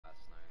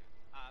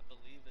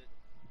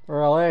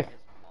Really? His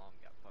mom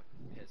got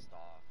fucking pissed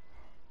off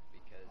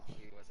because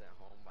he wasn't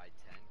home by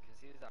 10 because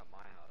he was at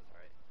my house,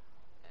 right?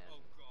 And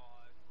Oh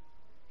god.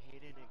 he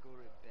didn't go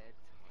to bed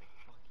till like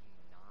fucking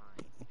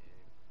 9,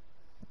 dude.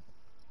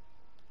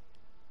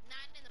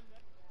 9 in the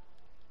morning.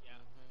 Yeah,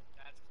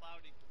 that's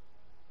cloudy.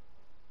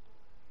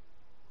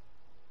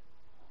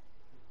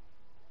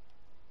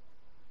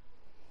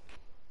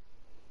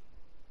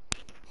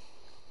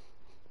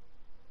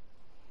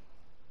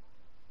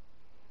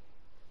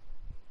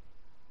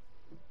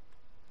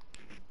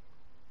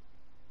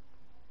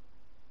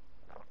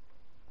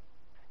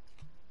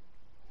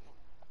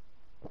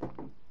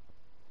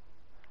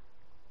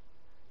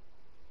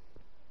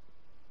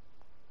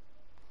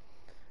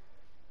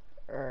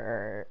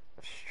 Alright,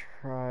 let's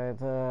try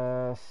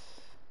this.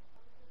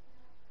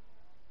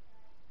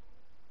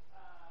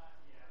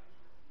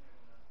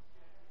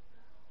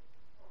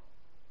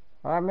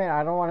 I mean,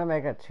 I don't want to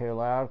make it too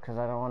loud because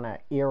I don't want to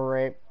ear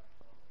rape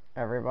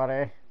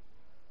everybody.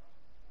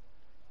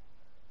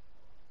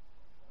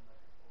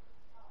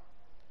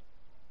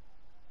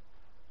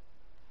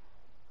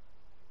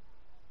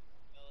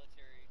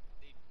 Military,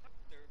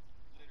 they're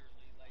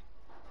literally like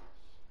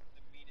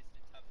the meanest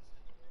and toughest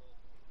in the world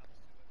when it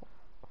comes to it.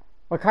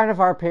 What kind of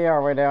RP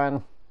are we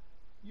doing?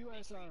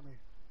 U.S. Army.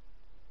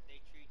 They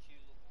treat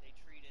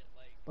it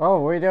like,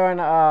 Oh, we doing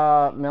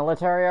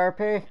military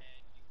RP? and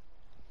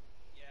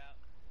yeah,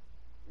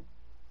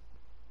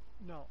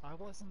 No, I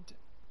wasn't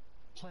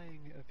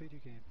playing a video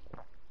game.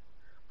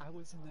 I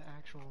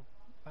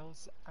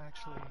was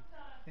actually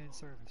in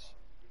service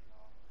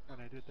when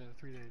I did the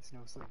 3 days no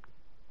sleep.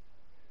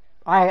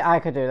 I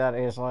could do that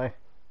easily.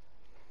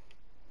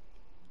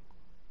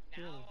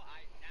 now Really?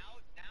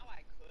 now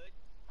I could,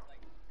 but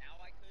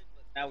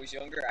when I was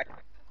younger, I Quick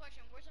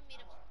question, where's a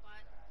meetup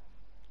spot?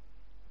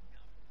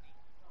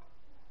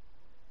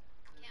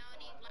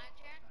 County,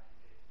 Blackjack?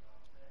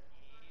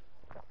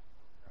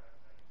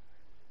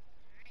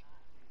 Alright.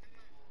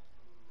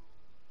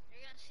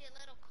 You're gonna see a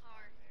little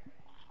car.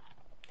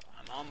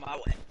 I'm on my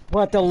way.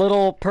 What, the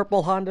little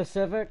purple Honda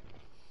Civic?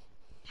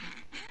 No.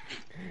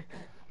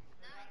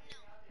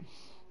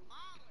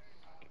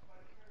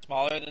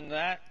 Smaller. Smaller than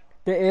that?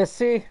 The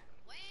Issy?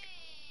 Way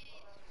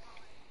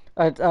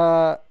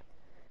smaller.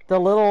 The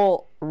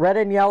little red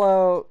and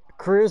yellow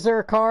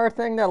cruiser car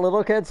thing that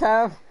little kids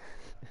have?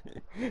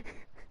 Even the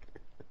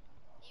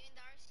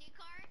RC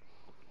car?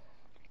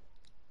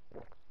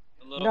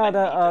 A little No, bit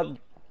the detailed.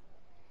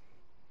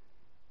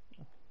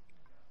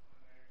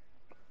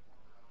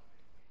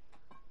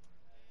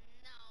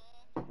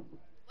 No.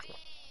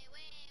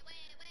 Way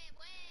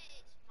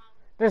smaller.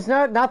 there's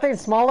nothing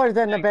smaller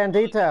than the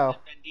Bandito. Bandito.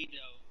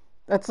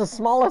 That's the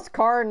smallest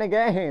car in the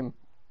game.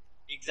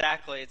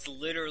 Exactly, it's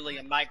literally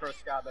a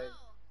microscopic.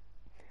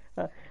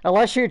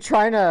 Unless you're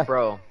trying to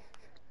Bro,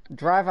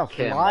 drive a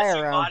Kim. fly Unless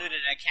you around. bought it an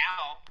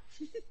account.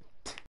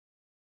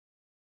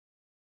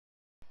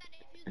 That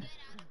if you get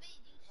out of it,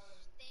 you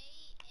stay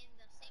in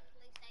the same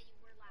place that you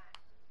were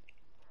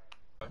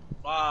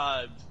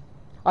last. Vibes.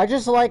 I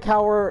just like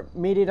how we're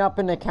meeting up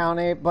in the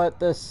county, but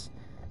this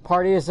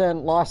party is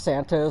in Los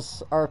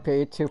Santos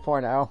RP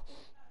 2.0.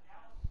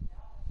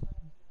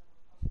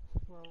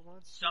 Well,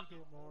 once Some- we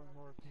get more and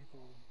more people,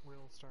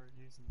 we'll start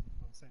using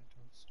Los Santos.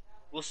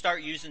 We'll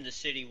start using the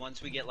city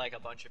once we get like a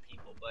bunch of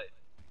people, but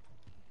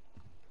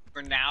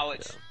for now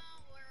it's No,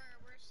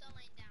 we're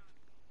selling down.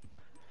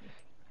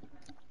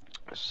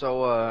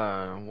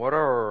 so what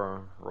are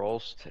our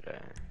roles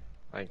today?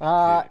 Like,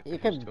 You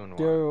who's can doing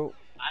do.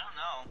 I don't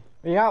know.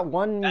 We got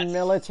one That's-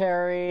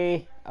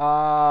 military.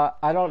 I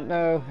don't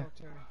know.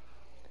 Military.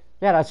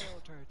 Yeah, that's.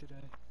 Military today.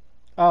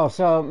 Oh,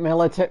 so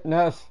military.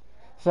 No,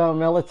 so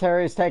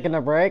military's taking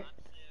a break.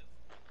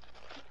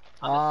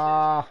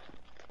 I'm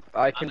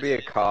I can a be a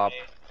civ cop.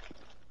 today.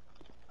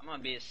 I'm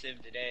gonna be a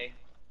civ today.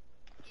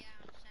 Yeah,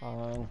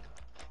 same.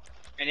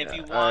 And if Yeah,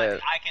 you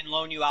want, I can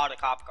loan you out a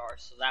cop car,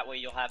 so that way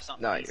you'll have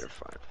something No, decent. you're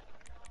fine.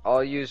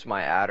 I'll use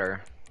my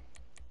adder.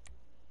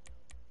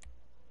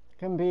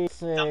 Can be.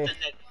 Something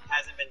that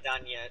hasn't been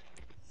done yet.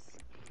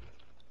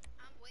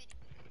 I'm waiting.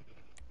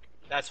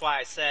 That's why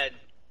I said,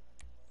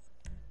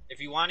 if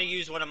you want to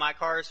use one of my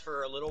cars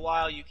for a little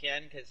while, you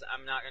can, because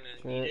I'm not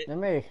gonna need it. Let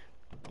me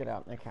get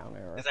out in the county.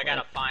 Because I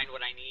gotta find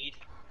what I need.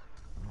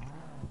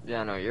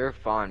 Yeah, no, you're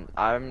fine.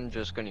 I'm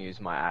just gonna use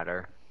my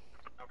adder.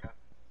 Okay.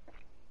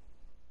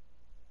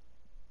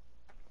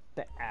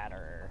 The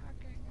adder.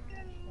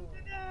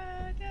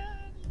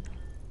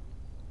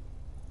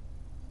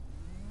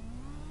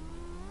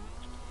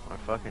 I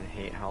fucking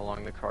hate how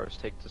long the cars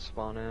take to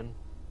spawn in.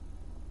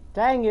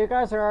 Dang, you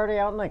guys are already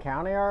out in the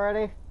county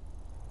already?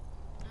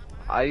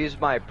 I used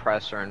my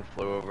presser and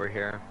flew over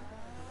here.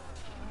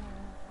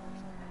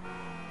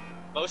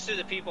 Most of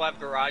the people have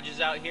garages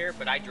out here,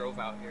 but I drove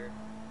out here.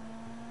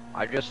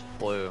 I just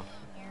flew.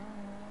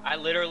 I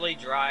literally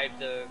drive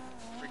the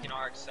freaking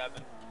RX-7.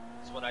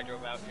 That's what I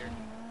drove out here.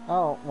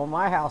 Oh, well,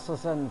 my house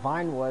is in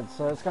Vinewood,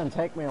 so it's gonna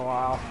take me a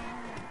while.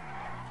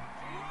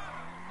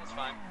 That's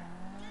fine.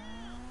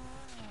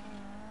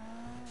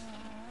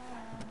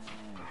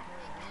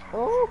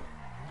 Oh,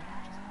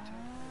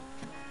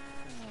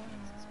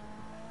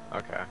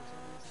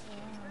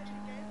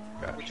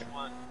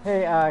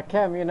 Hey,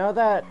 Kim, you know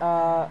that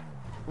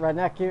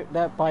redneck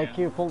that bike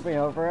you pulled me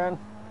over in?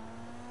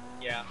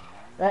 Yeah.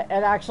 It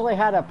actually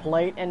had a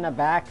plate in the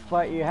back,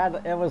 but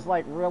it was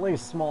like really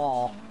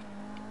small.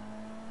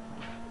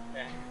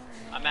 Okay.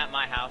 I'm at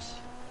my house.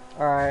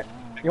 All right,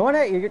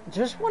 you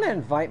just wanna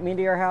invite me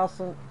to your house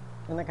in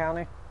the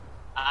county?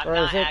 I'm Or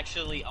not is it-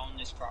 actually on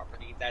this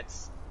property.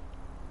 That's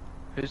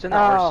Who's in the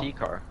Oh. RC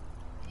car?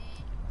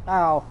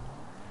 Oh,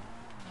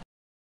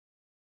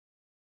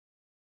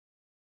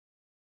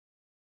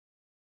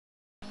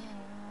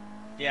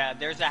 yeah.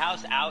 There's a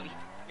house out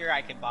here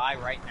I could buy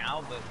right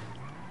now, but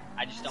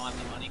I just don't have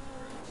the money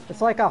for it.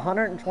 it's like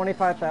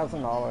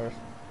 $125,000.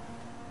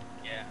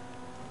 Yeah.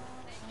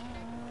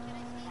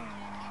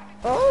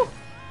 Oh,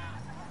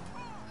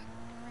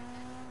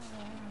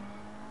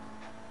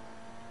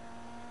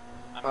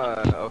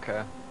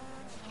 Okay.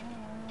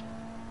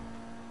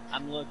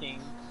 I'm looking.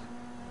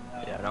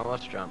 Yeah, don't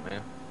let's jump,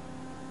 man.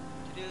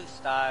 To do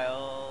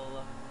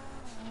style.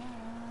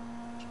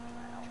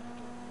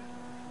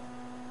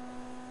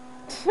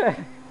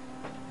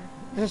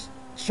 just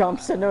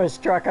jumps into his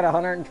truck at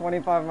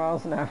 125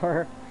 miles an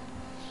hour.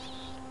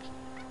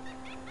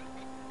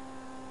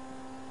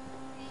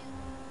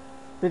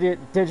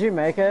 Did you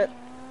make it?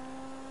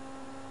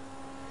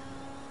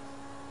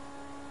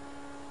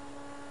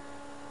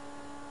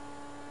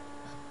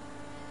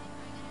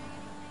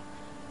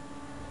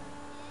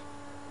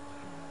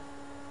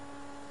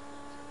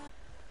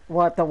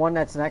 What, the one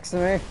that's next to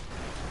me?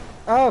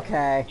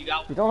 Okay. You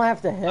got You don't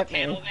have to a hit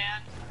panel me.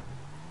 van?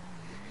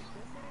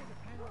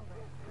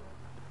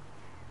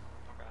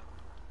 Okay.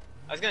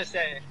 I was gonna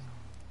say.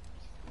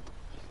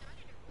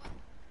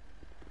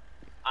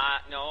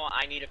 No,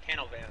 I need a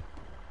panel van.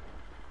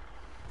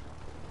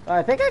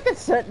 I think I could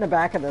sit in the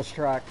back of this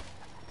truck.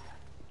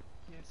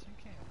 Yes, you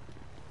can.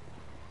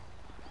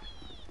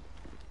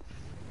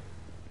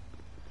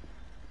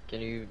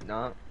 Can you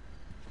not?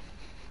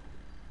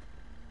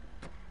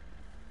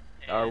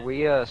 And Are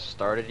we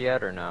started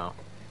yet or no?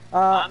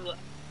 I'm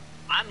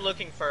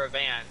looking for a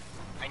van.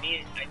 I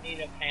need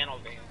a panel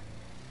van.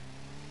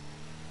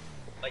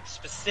 Like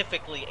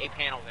specifically a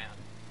panel van.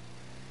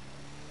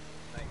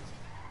 Like,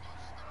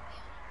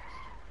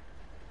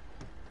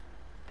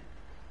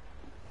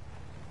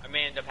 I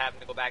may end up having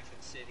to go back to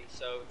the city.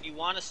 So if you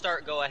want to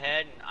start, go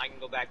ahead, and I can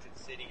go back to the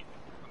city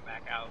and come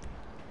back out,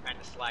 kind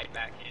of slide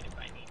back in if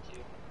I need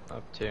to.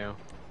 Up to.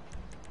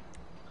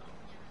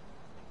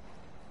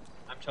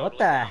 I'm totally What the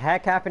down.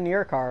 heck happened to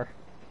your car?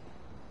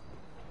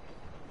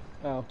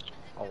 Oh,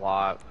 A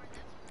lot.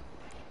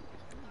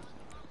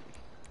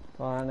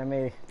 hold on, let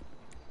me,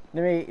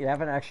 you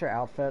have an extra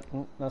outfit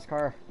in this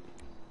car?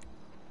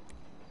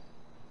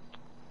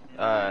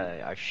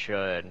 I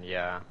should,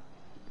 yeah.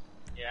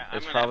 Yeah, I'm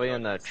It's gonna probably have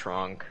in to the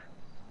trunk.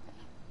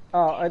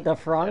 Oh, at the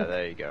front? Yeah,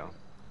 there you go.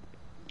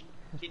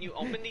 Can you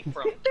open the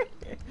front?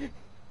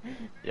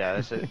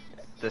 Yeah,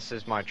 this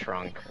is my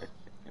trunk.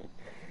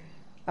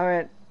 I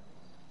mean,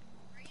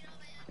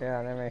 yeah,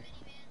 let me.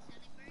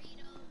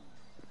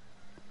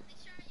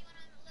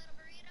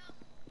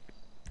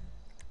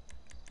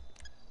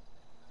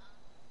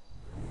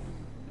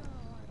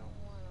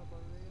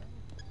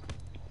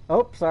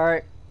 Oh,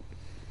 sorry.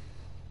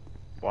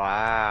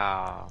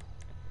 Wow.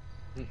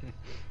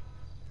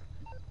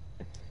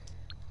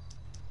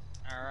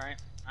 Alright,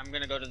 I'm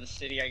gonna go to the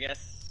city, I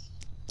guess.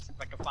 If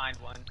I can find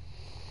one.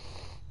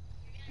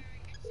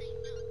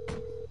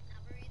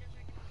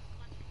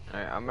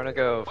 Alright, I'm gonna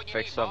go What you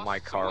fix need, up my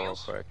boss? car Some real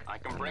wheels? quick. I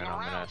can And bring then 'em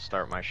I'm gonna around.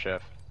 start my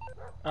shift.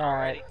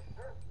 Alright.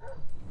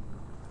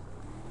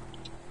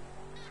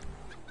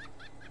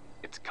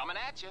 It's coming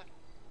at you.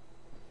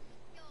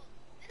 Yo,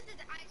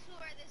 I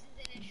swear this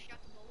is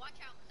indestructible. Watch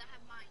out, 'cause I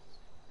have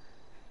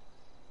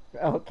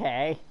mines.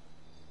 Okay.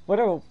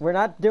 We're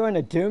not doing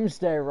a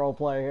doomsday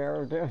roleplay here,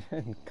 we're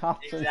doing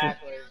cops and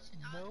Exactly.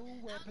 No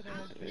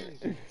weaponized vehicles.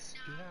 Get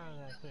out of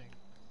that thing.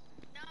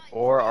 No,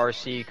 Or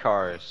RC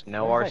cars.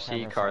 No Where's my RC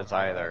camera cars so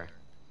far? either.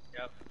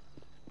 Yep.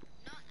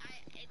 no,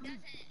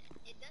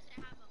 it doesn't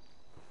have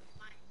a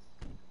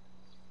mines.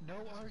 No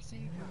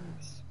RC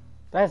cars.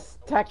 That's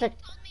tactic.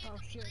 Told me Oh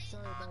to shit, play-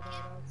 sorry about that,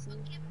 RC.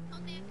 Kim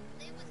told me to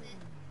play with it,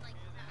 like,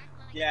 act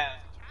like Yeah. I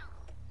was a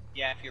child.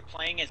 Yeah, if you're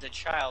playing as a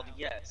child,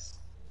 yes.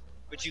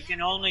 But you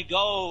can only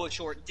go a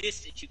short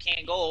distance. You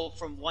can't go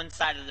from one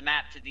side of the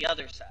map to the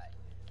other side.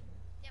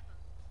 Yeah,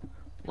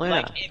 Lena,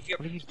 Like, if you're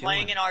what are you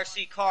playing doing? an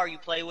RC car, you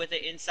play with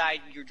it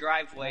inside your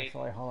driveway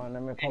Actually, hold on,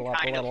 let me and pull up a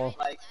kind little. of,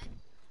 like,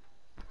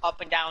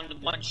 up and down the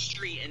one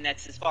street, and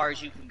that's as far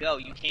as you can go.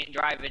 You can't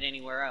drive it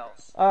anywhere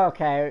else.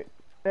 Okay,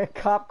 the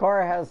cop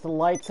car has the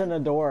lights and the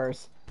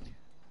doors.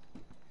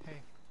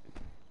 Hey,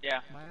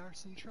 Yeah, my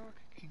RC truck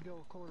can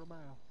go a quarter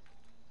mile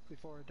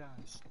before it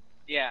dies.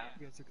 yeah. It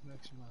gets the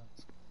connection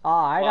lines. Oh,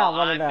 I got Well,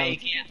 one of I'm them.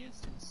 making Good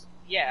distance.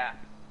 Yeah,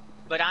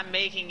 but I'm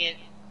making it.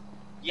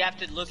 You have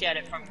to look at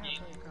it from.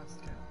 Halfway across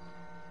town.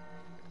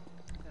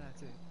 And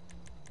that's it.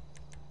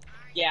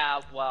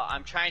 Yeah, well,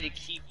 I'm trying to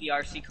keep the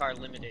RC car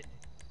limited.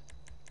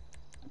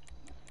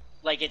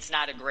 Like, it's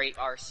not a great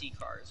RC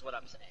car, is what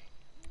I'm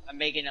saying. I'm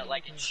making it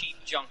like a cheap,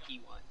 junky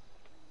one.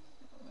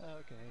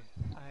 Okay,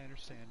 I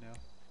understand now.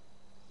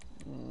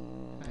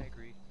 I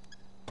agree.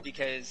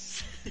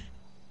 Because,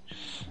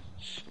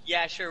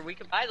 yeah, sure, we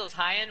could buy those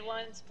high-end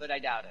ones, but I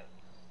doubt it.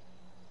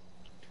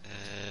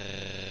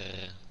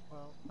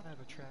 Well, I have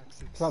a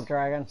Traxxas What's up,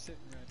 Dragon?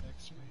 sitting right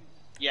next to me.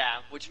 Yeah,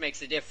 which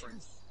makes a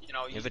difference. You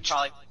know, You you have a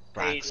probably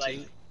paid tracksuit? like,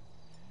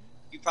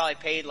 you probably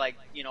paid like,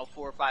 you know, $400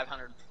 or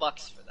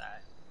 $500 for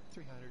that.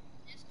 300.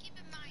 Just keep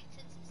in mind,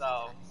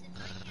 So- since I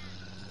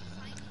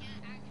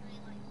can't actually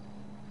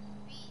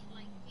be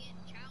a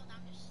child,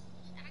 I'm just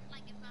act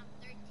like if I'm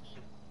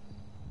 13.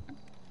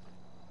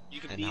 You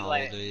could And be how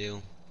like, old are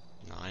you?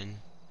 9?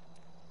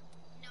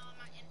 No, I'm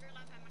not in real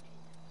life. I'm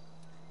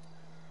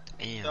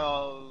actually 10. Damn.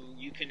 so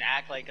you can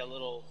act like a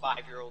little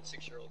 5-year-old,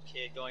 6-year-old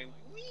kid going,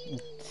 wee,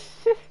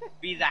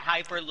 be the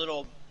hyper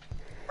little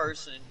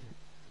person.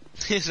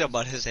 He's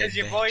about to say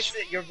Because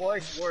bitch. your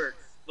voice works.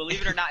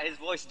 Believe it or not, his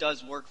voice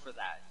does work for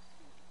that.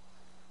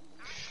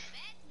 I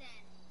bet then.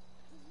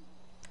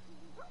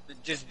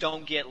 But just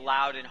don't get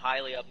loud and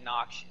highly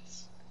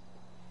obnoxious.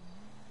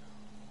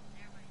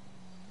 Never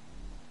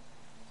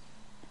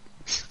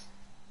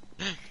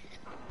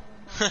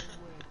mind.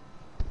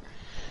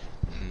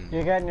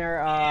 You getting your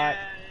And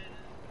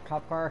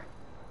cop car?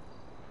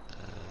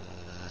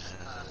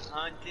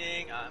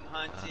 I'm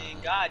hunting.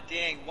 God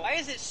dang, why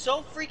is it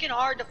so freaking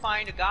hard to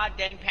find a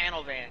goddamn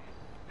panel van?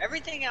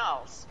 Everything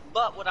else,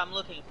 but what I'm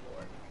looking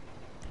for.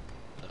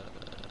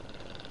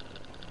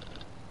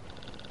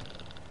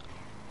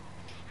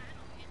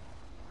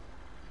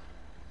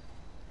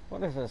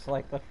 What is this,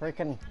 like the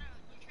freaking...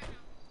 You're trying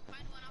to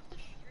find one off the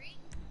street?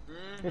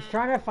 He's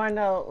trying to find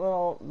a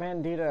little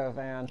Bandito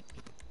van.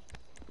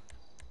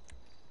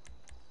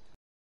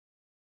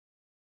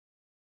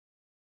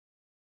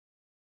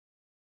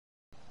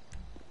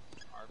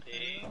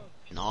 RP.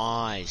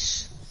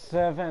 Nice.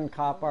 7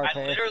 cop I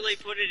RP. literally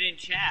put it in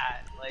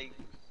chat. Like,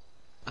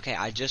 Okay,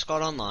 I just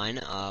got online.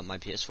 My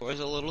PS4 is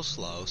a little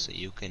slow, so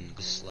you can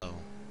go slow.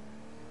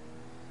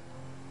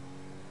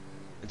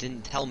 It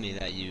didn't tell me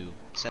that you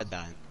said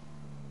that.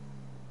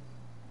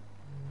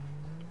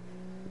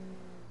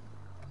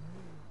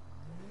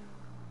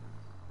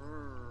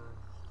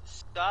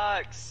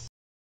 sucks.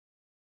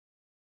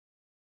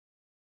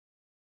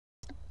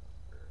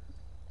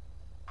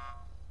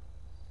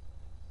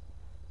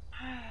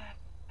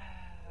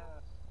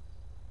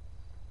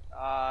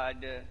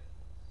 God.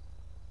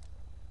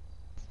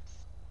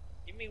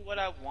 Give me what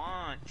I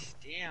want.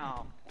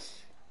 Damn.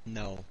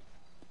 No.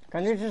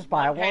 Can you just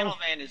buy One one? panel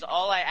van is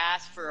all I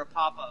ask for a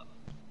pop-up.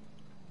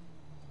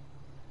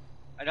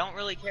 I don't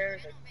really care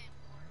Panel van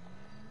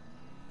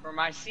for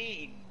my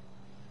scene.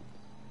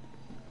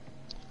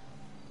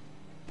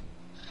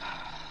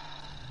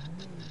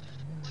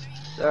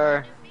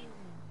 Sir,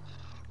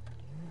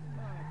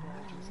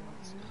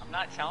 I'm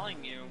not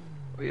telling you.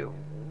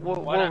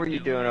 what What I'm were you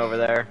doing. doing over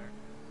there?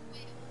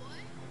 Wait, what?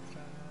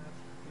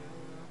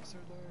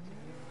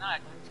 Not,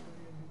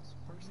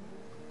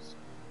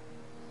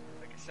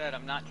 like I said,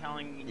 I'm not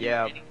telling you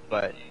Yeah, anything.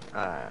 but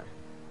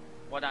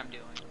What I'm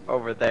doing.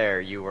 over there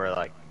you were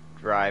like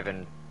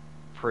driving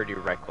pretty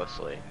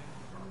recklessly.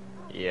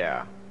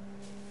 Yeah,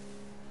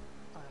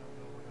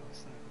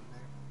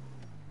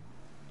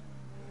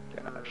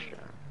 gotcha.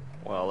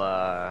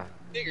 Well,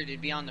 Figured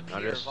it'd be on the pier.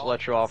 I'll just of all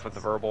let you off with a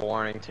places. verbal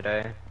warning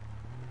today.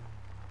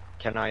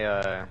 Can I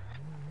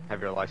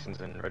have your license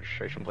and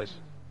registration, please?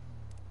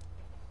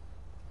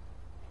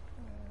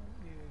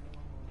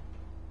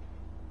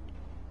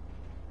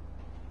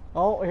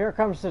 Oh, here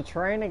comes the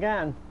train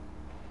again.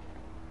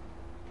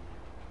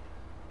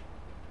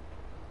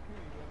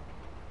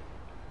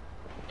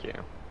 Thank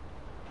you.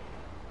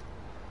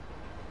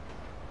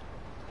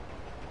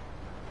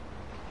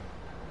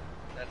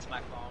 That's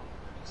my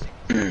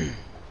phone.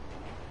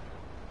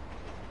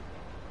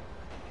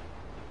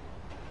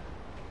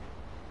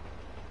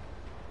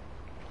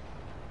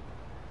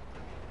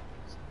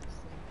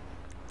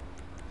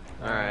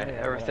 Alright, Yeah,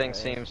 everything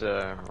whatever. seems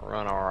to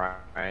run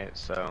alright,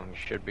 so you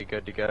should be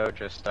good to go.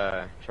 Just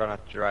try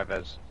not to drive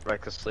as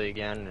recklessly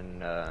again,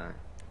 and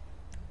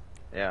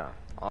yeah.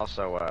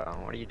 Also, what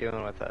are you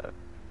doing with a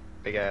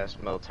big ass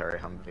military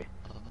Humvee?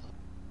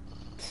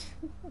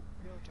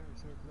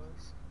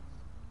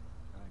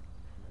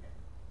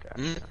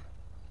 Gotcha. Mm.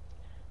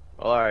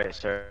 Well, alright,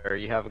 sir.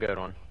 You have a good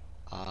one.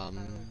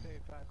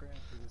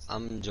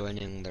 I'm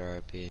joining the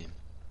RP.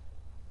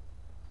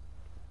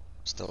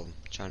 Still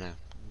trying to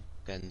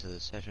get into the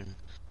session.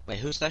 Wait,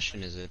 whose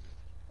session is it?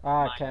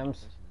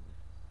 Kim's.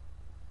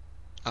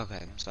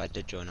 Okay, so I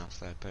did join off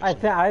that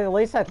person. At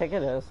least I think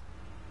it is.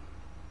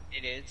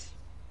 It is.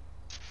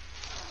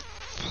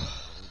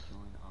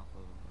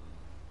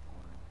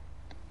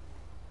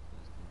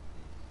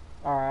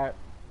 Alright.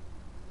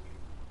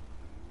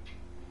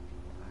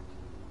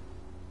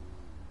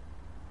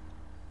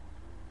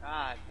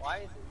 God, why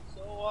is it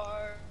so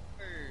hard?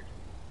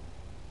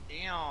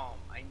 Damn,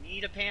 I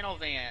need a panel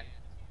van.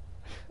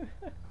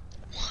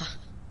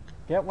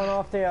 Get one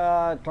off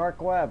the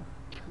dark web.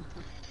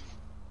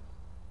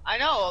 I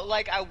know,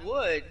 like I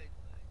would,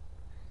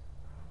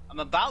 I'm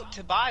about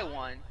to buy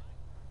one,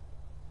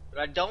 but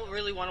I don't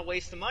really want to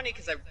waste the money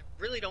because I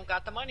really don't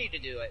got the money to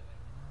do it.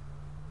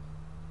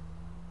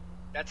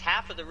 That's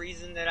half of the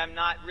reason that I'm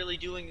not really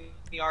doing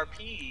the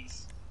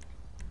RPs.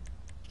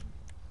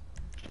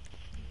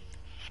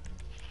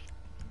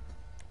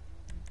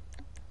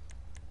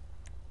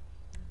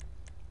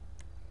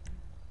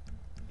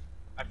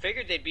 I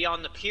figured they'd be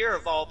on the pier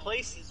of all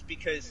places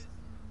because,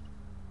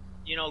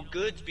 you know,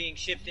 goods being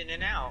shipped in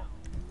and out.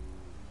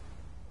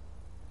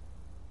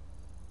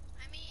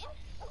 I mean,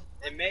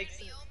 It makes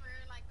be sense. over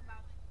like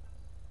about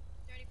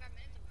 35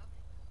 minutes ago.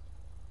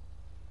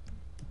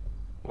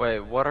 Wait,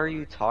 what are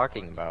you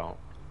talking about?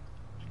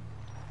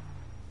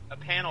 A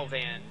panel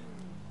van.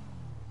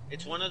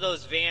 It's one of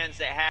those vans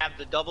that have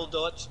the double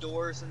Dutch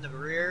doors in the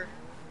rear,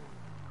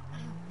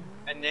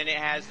 and then it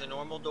has the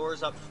normal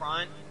doors up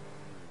front.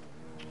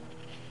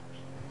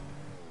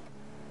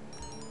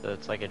 So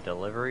it's like a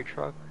delivery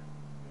truck?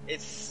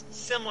 It's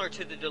similar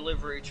to the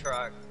delivery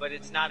truck, but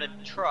it's not a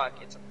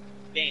truck, it's a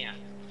van.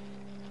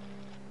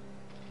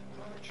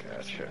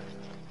 Gotcha.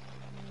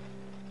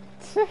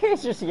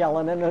 He's just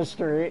yelling in the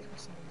street.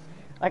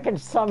 I can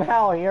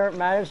somehow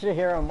manage to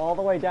hear him all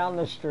the way down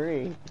the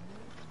street.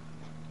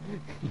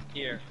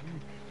 Here.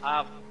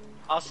 I'll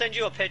send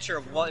you a picture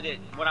of what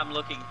I'm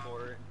looking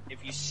for.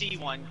 If you see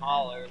one,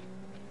 holler.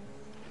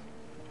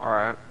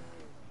 Alright.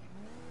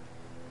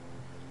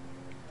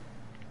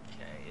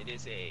 Okay, it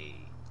is I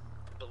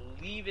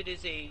believe it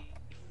is a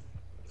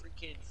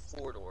freaking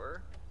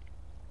 4-door.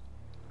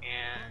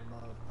 And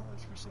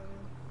Parts for sale.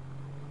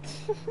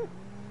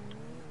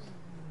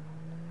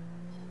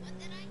 What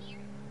did I hear?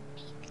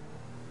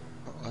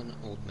 Oh, an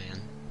old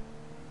man.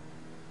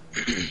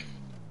 I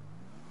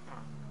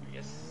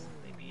guess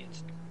maybe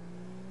it's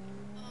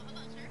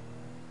Hello, sir.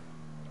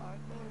 I love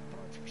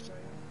parts for sale.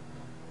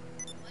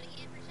 What do you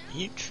get for Are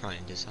sale? you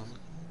trying to sound like...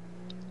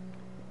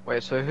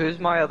 Wait, so who's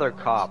my other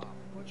cop?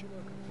 What you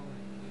looking for?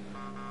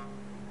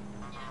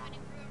 Do you have any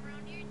crew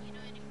around here? Do you know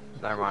any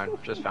crew? Never mind,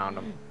 just found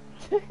him.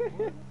 Do you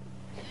know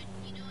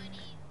any?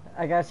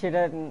 I guess you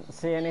didn't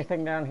see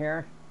anything down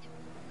here?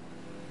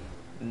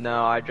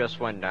 No, I just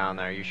went down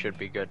there. You should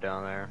be good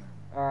down there.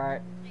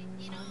 Alright.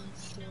 You know?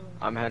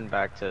 I'm heading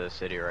back to the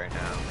city right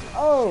now.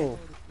 Oh! Loaded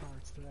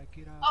parts that I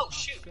get out Oh, of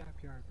shoot.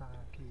 Scrapyard back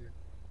here.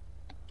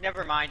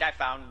 never mind, I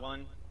found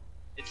one.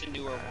 It's a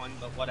newer one,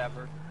 but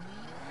whatever.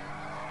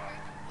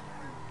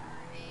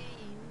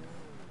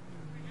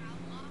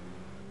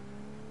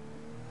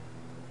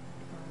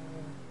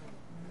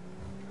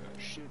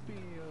 Should be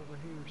over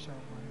here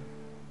somewhere.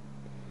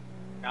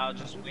 I'll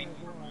just wait.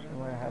 I'm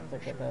gonna have to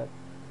get that.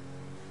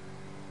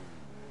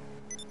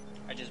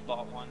 I just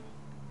bought one.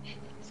 He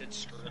said,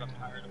 screw it, I'm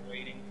tired of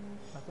waiting.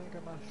 I think I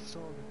must have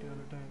sold it the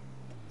other day.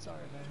 Sorry,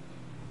 man.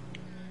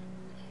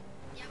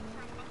 Yeah, I'm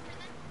from Bumper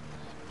then.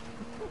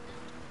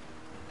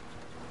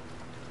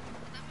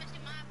 I'm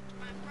missing my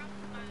front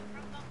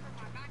bumper,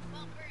 my back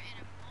bumper, and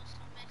I'm also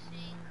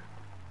missing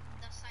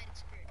the side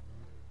skirt.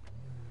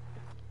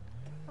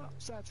 Oh,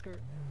 side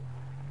skirt.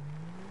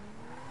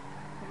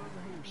 Come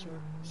over here, sir.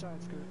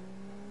 Side skirt.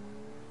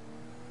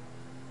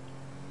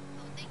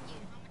 Oh, thank you.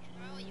 How much do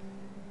I owe you?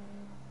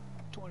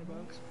 $20.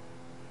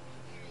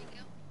 Here you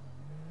go.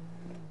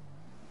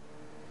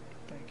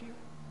 Thank you.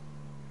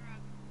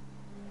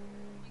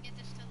 Let me get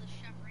this to the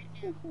shop right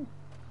now.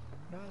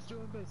 Nice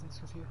doing business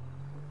with you.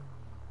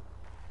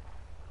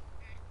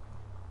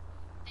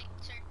 Thank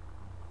you, sir.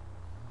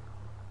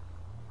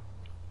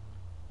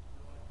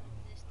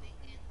 This thing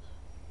in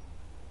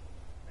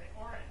the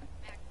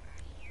back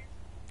part here.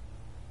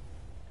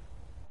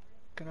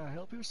 Can I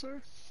help you,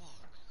 sir?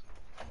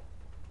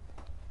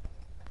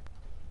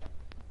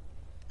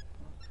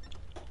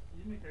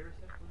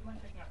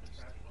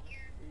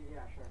 Yeah,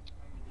 sure.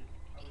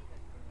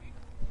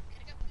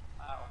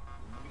 Wow.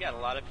 We got a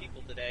lot of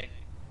people today.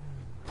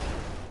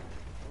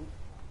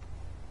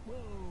 Whoa,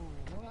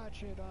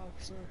 watch it,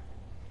 officer.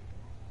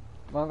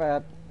 My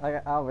bad.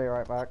 I'll be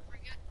right back.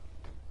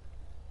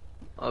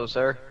 Hello,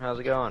 sir. How's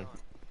it going?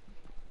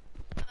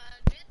 Good.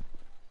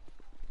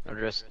 I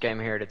just came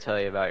here to tell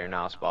you about your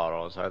NOS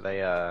bottles. Are they,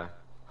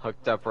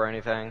 hooked up or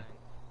anything?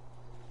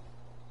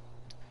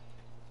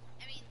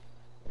 I mean,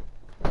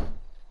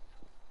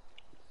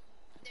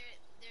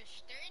 they're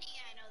sturdy.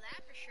 I know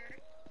that for sure.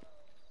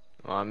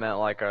 Well, I meant,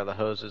 like, are the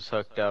hoses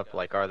hooked up?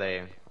 Like, are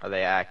they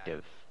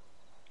active?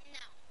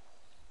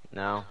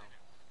 No. No?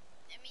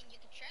 I mean, you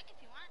can check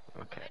if you want.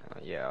 Okay,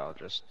 yeah, I'll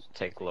just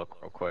take a look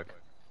real quick.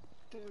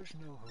 There's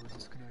no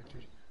hoses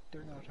connected.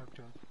 They're not hooked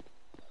up.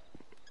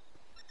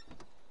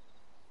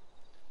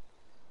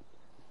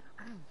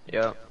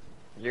 Yep,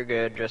 you're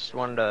good. Just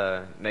wanted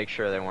to make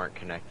sure they weren't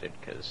connected,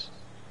 because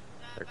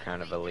they're By the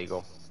kind of way,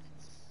 illegal.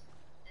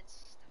 That's a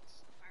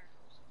fire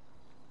hose.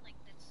 Like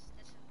that's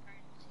a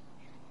fire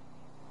extinguisher.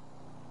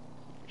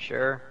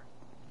 Sure?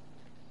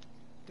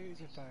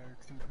 These are fire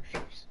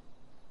extinguishers.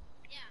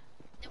 Yeah.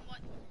 Then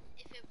what?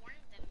 If it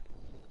weren't them,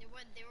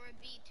 there would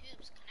be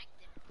tubes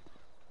connected.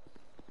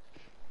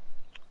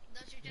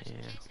 Those are just in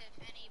Yeah. case if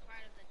any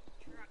part of the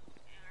truck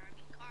or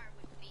car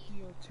would be.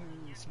 CO2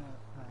 is not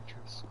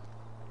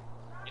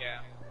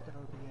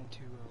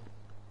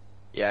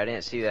Yeah, I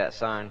didn't see that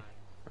sign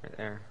right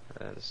there,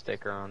 the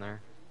sticker on there.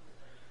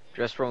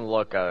 Just from the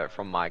look of it,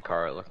 from my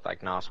car, it looked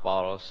like NOS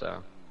bottles,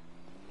 so.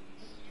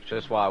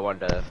 Just why I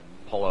wanted to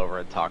pull over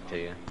and talk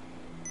to you.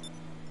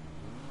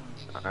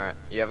 Alright,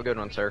 you have a good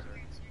one, sir.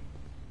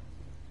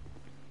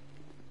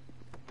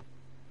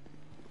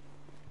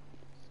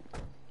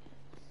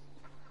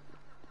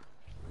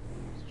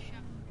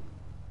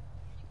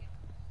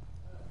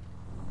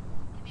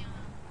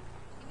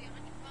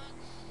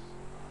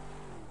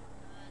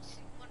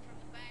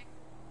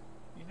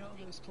 You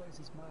know this place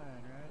is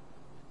mine, right?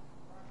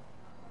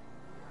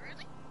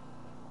 Really?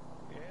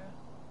 Yeah?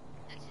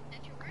 That's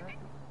your burger?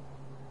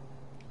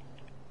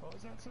 What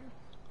was that, sir?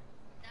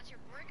 That's your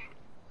burger?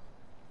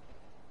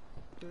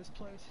 This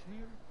place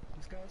here?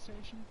 This gas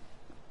station?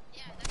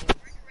 Yeah, that's your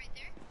burger right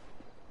there.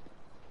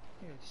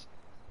 Yes.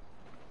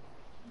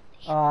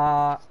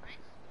 What?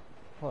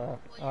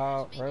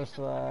 Well, you're just Where's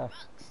making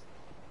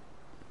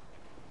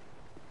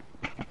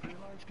the? Pretty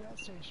large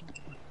gas station.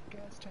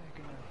 Gas tank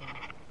and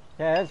everything.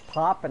 Yeah, it's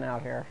popping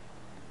out here.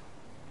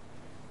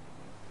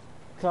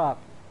 What's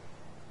up?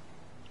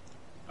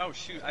 Oh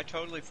shoot, I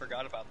totally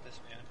forgot about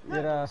this, man.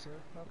 Did Sir,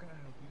 how can I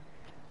help you?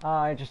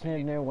 I just need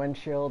a new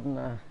windshield and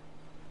a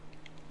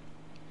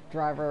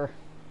driver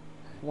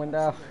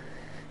window.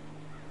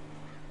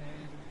 And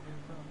your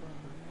front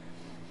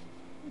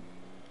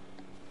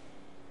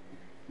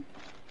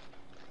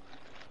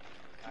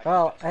bumper.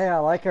 Well, hey, I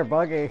like your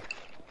buggy.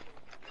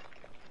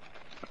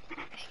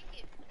 Thank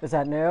you. Is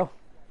that new?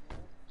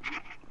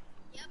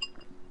 Yep.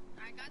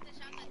 I got this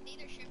out the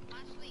dealership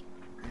last week.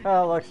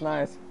 Oh, it looks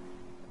nice.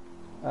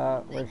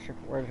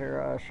 Where's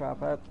your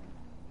shop at?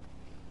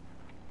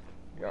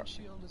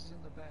 Windshield is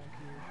in the back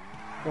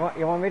here.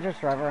 You want me to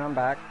just drive around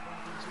back?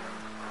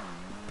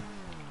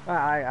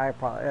 I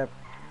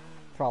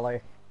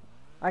probably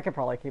I could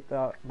probably keep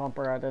the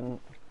bumper. I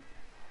didn't.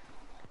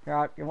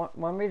 Yeah, you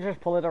want me to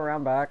just pull it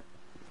around back?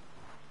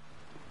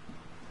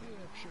 Yeah,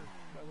 sure.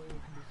 That way it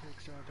can be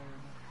fixed right there.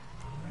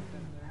 Right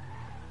then there.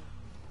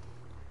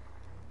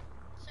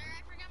 Sir,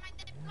 I forgot my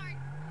debit card.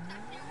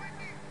 Stop your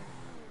worker.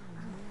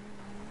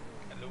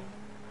 Hello.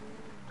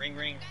 Ring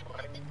ring.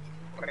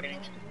 Ring.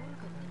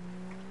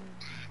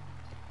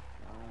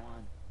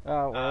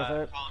 Oh, where is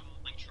it?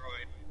 Calling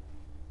Troy.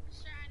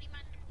 Sir, I need my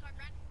debit card,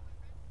 run.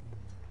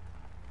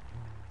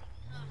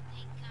 Oh,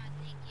 thank God,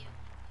 thank you.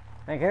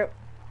 Thank you.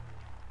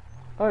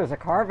 Oh, there's a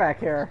car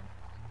back here.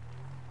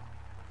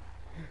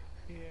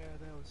 Yeah,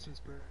 that was his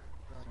bird.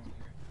 Right on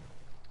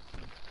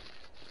here.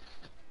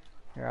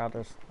 Here, I'll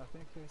just. I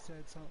think they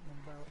said something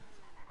about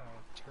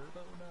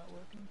turbo not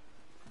working.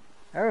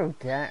 Oh,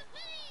 damn.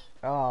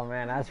 Oh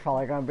man, that's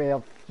probably gonna be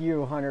a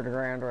few $100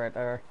 grand right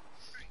there.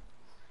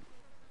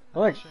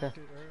 Look, Checked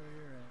it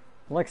earlier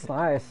and looks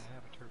nice. didn't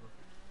have a turbo.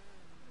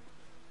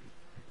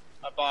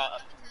 I bought.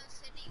 To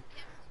Sydney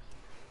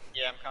County.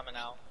 Yeah, I'm coming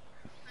out.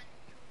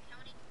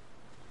 County.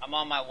 I'm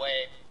on my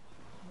way.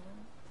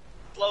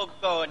 Slow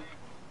going.